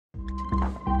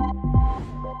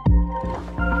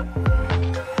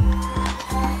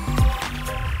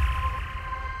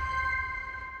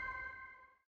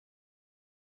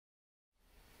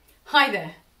Hi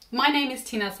there, my name is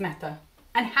Tinaz Mehta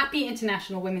and happy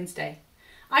International Women's Day.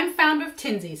 I'm founder of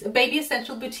Tinzi's, a baby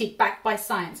essential boutique backed by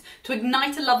science to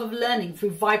ignite a love of learning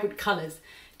through vibrant colours,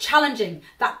 challenging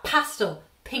that pastel,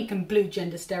 pink and blue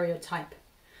gender stereotype.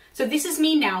 So this is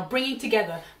me now bringing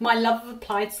together my love of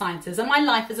applied sciences and my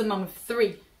life as a mum of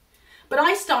three. But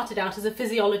I started out as a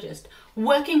physiologist,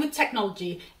 working with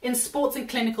technology in sports and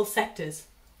clinical sectors,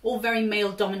 all very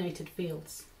male-dominated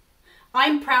fields.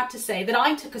 I'm proud to say that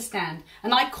I took a stand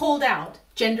and I called out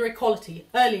gender equality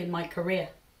early in my career.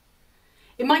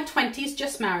 In my 20s,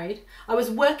 just married, I was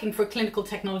working for a clinical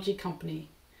technology company.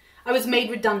 I was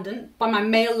made redundant by my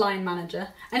male line manager,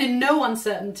 and in no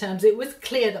uncertain terms it was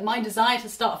clear that my desire to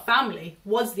start a family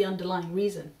was the underlying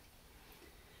reason.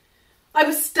 I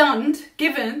was stunned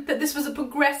given that this was a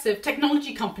progressive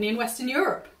technology company in Western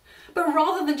Europe. But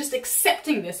rather than just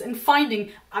accepting this and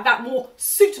finding that more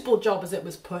suitable job, as it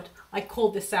was put, I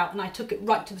called this out and I took it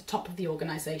right to the top of the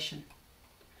organisation.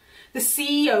 The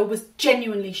CEO was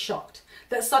genuinely shocked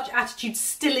that such attitudes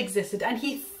still existed, and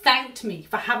he thanked me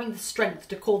for having the strength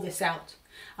to call this out.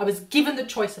 I was given the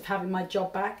choice of having my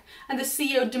job back, and the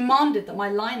CEO demanded that my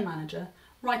line manager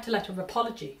write a letter of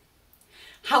apology.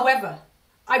 However,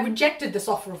 I rejected this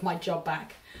offer of my job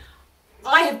back.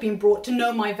 I have been brought to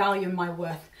know my value and my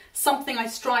worth, something I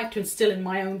strive to instill in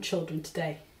my own children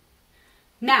today.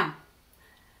 Now,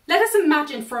 let us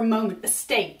imagine for a moment a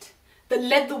state that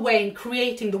led the way in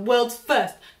creating the world's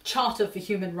first Charter for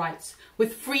Human Rights,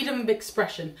 with freedom of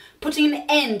expression, putting an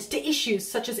end to issues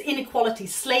such as inequality,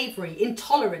 slavery,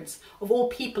 intolerance of all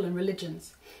people and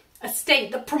religions. A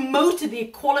state that promoted the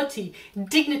equality,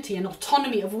 dignity and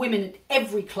autonomy of women in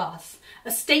every class.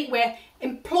 A state where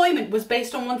employment was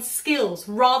based on one's skills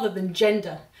rather than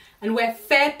gender, and where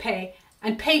fair pay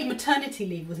and paid maternity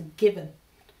leave was given.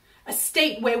 A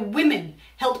state where women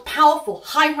held powerful,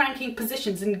 high-ranking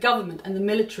positions in government and the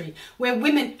military, where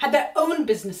women had their own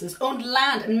businesses, owned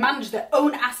land and managed their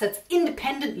own assets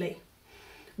independently.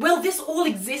 Well, this all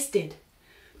existed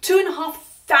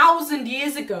 2,500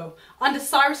 years ago under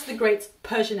Cyrus the Great's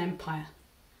Persian Empire.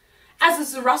 As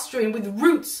a Zoroastrian with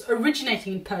roots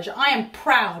originating in Persia, I am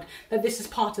proud that this is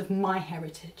part of my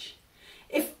heritage.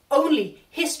 If only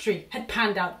history had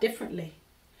panned out differently.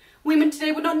 Women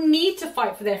today would not need to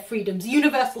fight for their freedoms,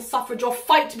 universal suffrage, or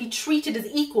fight to be treated as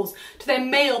equals to their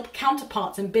male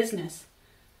counterparts in business.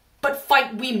 But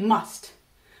fight we must.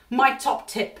 My top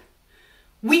tip: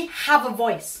 we have a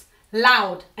voice,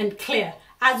 loud and clear.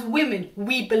 As women,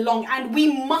 we belong, and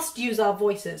we must use our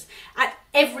voices at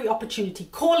every opportunity,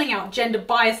 calling out gender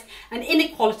bias and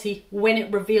inequality when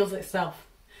it reveals itself.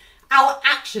 Our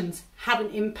actions have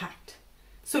an impact,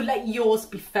 so let yours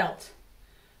be felt.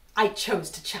 I chose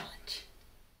to challenge.